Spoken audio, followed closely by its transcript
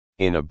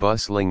In a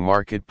bustling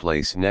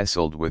marketplace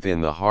nestled within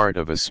the heart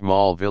of a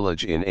small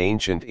village in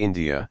ancient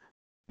India,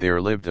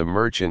 there lived a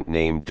merchant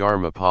named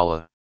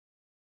Dharmapala.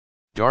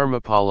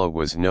 Dharmapala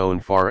was known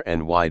far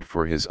and wide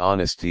for his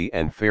honesty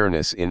and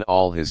fairness in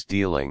all his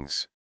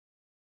dealings.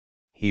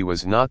 He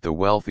was not the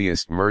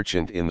wealthiest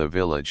merchant in the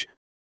village,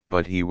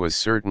 but he was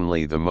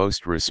certainly the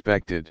most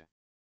respected.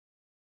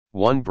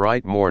 One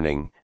bright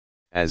morning,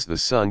 as the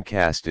sun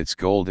cast its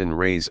golden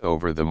rays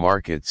over the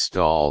market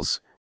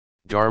stalls,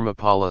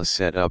 Dharmapala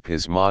set up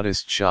his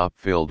modest shop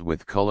filled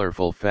with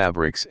colorful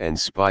fabrics and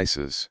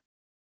spices.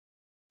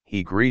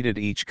 He greeted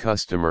each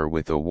customer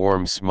with a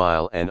warm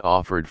smile and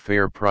offered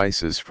fair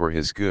prices for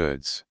his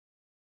goods.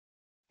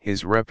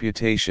 His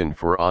reputation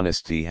for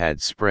honesty had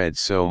spread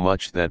so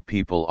much that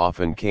people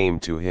often came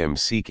to him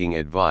seeking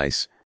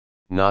advice,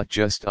 not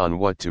just on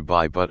what to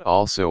buy but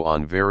also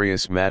on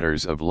various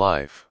matters of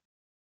life.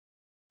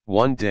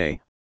 One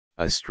day,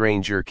 a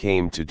stranger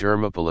came to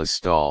Dharmapala's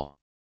stall.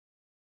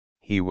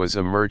 He was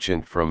a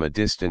merchant from a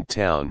distant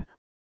town,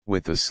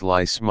 with a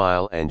sly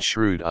smile and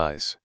shrewd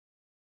eyes.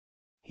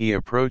 He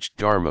approached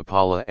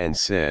Dharmapala and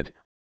said,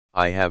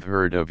 "I have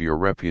heard of your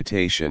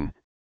reputation,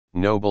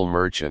 noble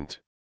merchant.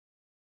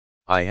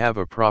 I have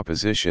a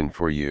proposition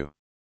for you.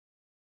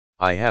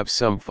 I have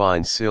some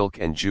fine silk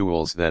and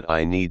jewels that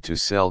I need to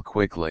sell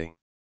quickly.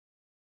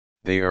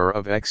 They are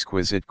of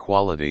exquisite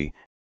quality,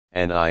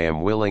 and I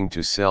am willing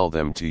to sell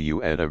them to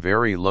you at a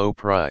very low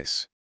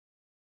price."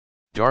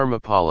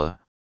 Dharmapala,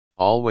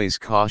 always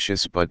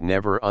cautious but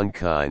never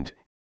unkind,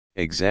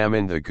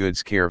 examined the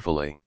goods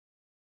carefully.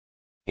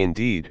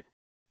 Indeed,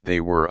 they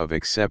were of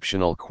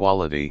exceptional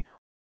quality,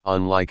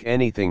 unlike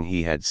anything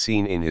he had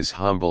seen in his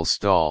humble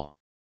stall.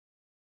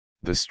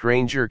 The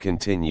stranger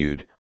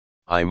continued,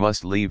 "I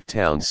must leave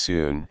town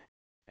soon,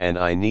 and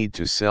I need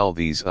to sell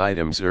these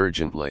items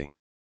urgently.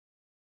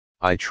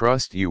 I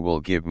trust you will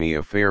give me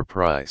a fair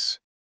price."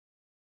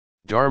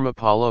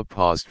 Dharmapala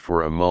paused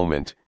for a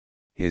moment,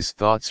 his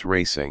thoughts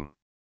racing.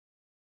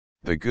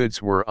 The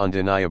goods were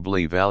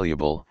undeniably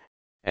valuable,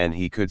 and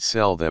he could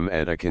sell them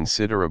at a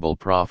considerable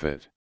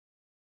profit.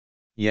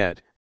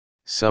 Yet,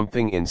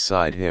 something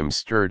inside him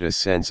stirred a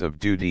sense of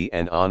duty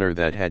and honor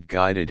that had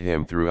guided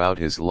him throughout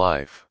his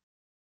life.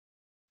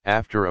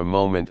 After a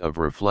moment of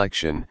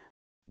reflection,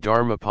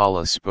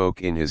 Dharmapala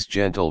spoke in his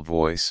gentle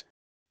voice,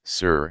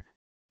 "Sir,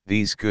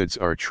 these goods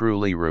are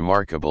truly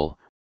remarkable,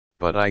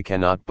 but I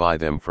cannot buy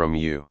them from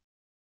you.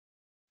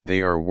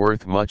 They are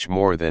worth much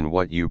more than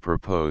what you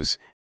propose,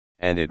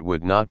 and it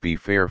would not be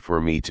fair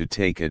for me to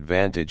take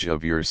advantage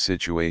of your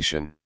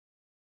situation.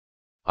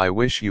 I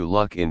wish you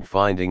luck in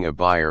finding a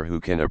buyer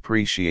who can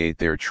appreciate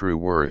their true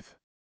worth."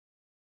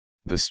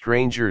 The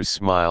stranger's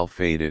smile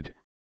faded,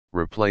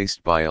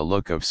 replaced by a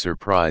look of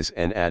surprise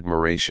and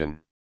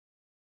admiration.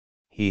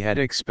 He had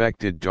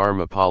expected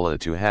Dharmapala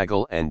to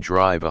haggle and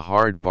drive a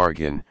hard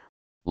bargain,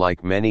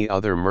 like many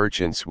other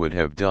merchants would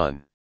have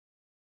done.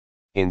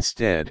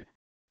 Instead,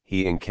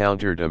 he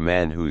encountered a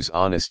man whose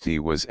honesty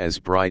was as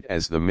bright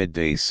as the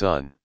midday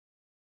sun.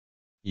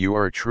 "You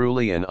are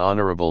truly an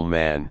honorable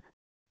man,"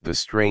 the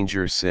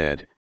stranger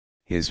said,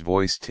 his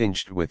voice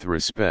tinged with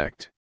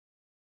respect.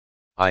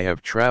 "I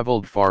have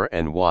traveled far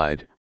and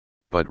wide,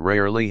 but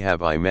rarely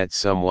have I met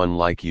someone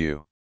like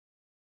you.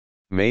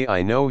 May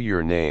I know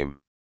your name?"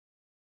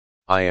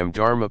 "I am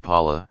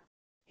Dharmapala,"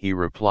 he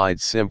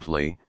replied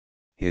simply,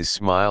 his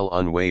smile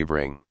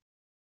unwavering.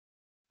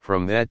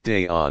 From that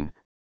day on,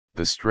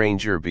 the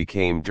stranger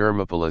became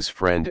Dharmapala's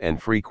friend and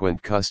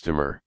frequent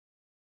customer.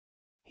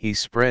 He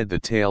spread the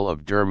tale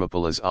of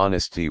Dharmapala's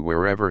honesty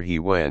wherever he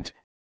went,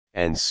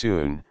 and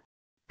soon,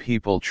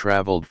 people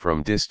traveled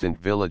from distant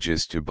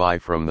villages to buy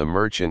from the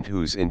merchant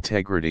whose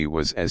integrity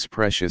was as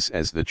precious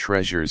as the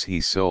treasures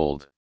he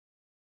sold.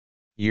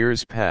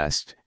 Years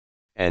passed,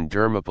 and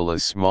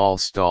Dharmapala's small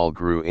stall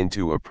grew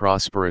into a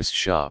prosperous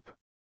shop.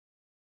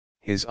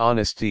 His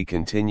honesty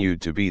continued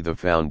to be the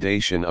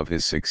foundation of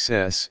his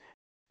success,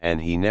 and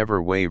he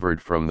never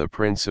wavered from the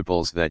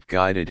principles that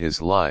guided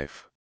his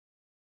life.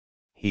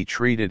 He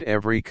treated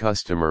every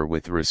customer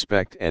with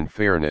respect and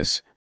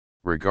fairness,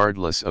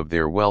 regardless of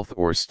their wealth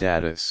or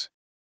status.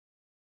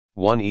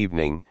 One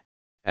evening,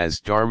 as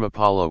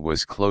Dharmapala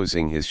was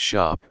closing his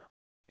shop,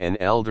 an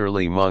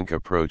elderly monk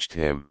approached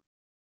him.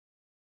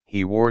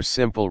 He wore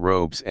simple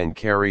robes and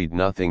carried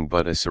nothing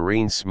but a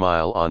serene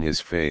smile on his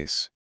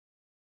face.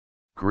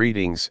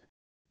 "Greetings,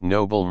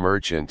 noble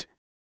merchant,"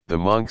 the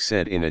monk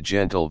said in a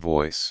gentle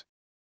voice.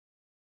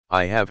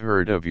 "I have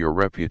heard of your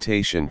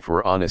reputation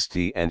for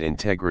honesty and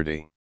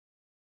integrity.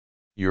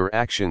 Your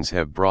actions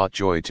have brought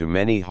joy to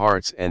many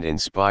hearts and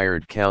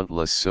inspired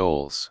countless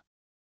souls."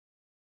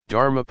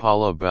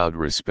 Dharmapala bowed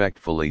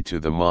respectfully to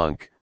the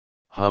monk,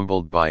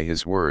 humbled by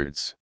his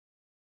words.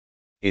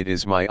 "It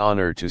is my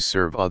honor to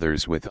serve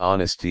others with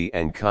honesty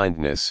and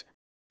kindness,"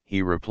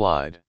 he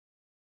replied.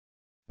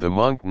 The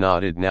monk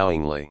nodded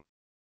knowingly.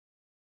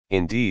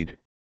 "Indeed,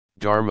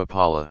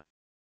 Dharmapala.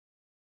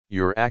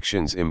 Your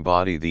actions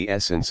embody the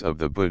essence of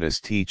the Buddha's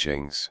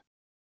teachings.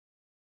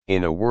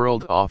 In a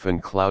world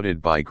often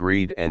clouded by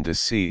greed and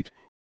deceit,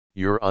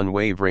 Your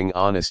unwavering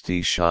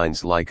honesty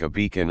shines like a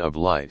beacon of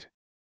light."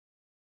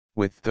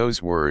 With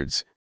those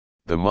words,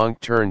 the monk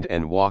turned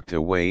and walked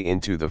away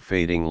into the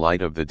fading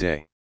light of the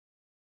day.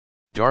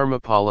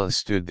 Dharmapala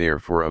stood there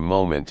for a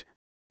moment,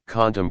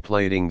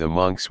 contemplating the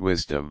monk's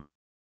wisdom.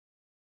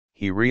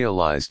 He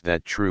realized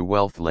that true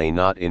wealth lay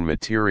not in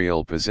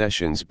material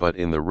possessions but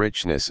in the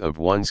richness of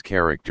one's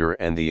character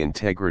and the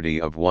integrity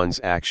of one's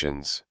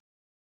actions.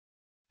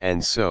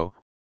 And so,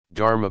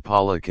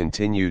 Dharmapala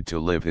continued to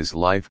live his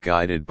life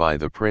guided by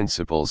the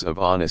principles of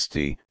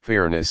honesty,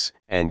 fairness,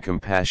 and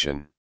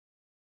compassion.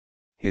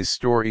 His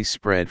story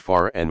spread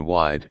far and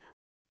wide,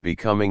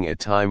 becoming a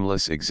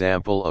timeless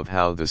example of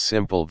how the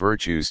simple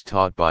virtues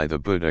taught by the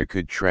Buddha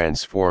could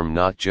transform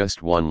not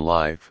just one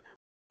life,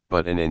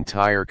 but an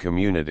entire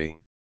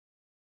community.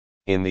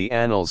 In the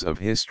annals of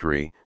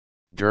history,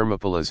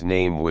 Dharmapala's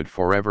name would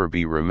forever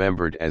be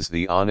remembered as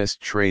the honest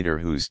trader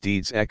whose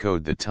deeds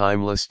echoed the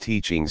timeless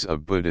teachings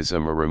of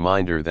Buddhism, a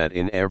reminder that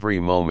in every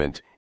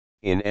moment,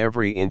 in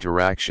every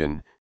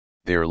interaction,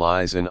 there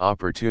lies an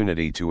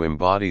opportunity to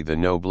embody the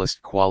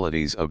noblest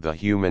qualities of the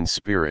human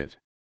spirit.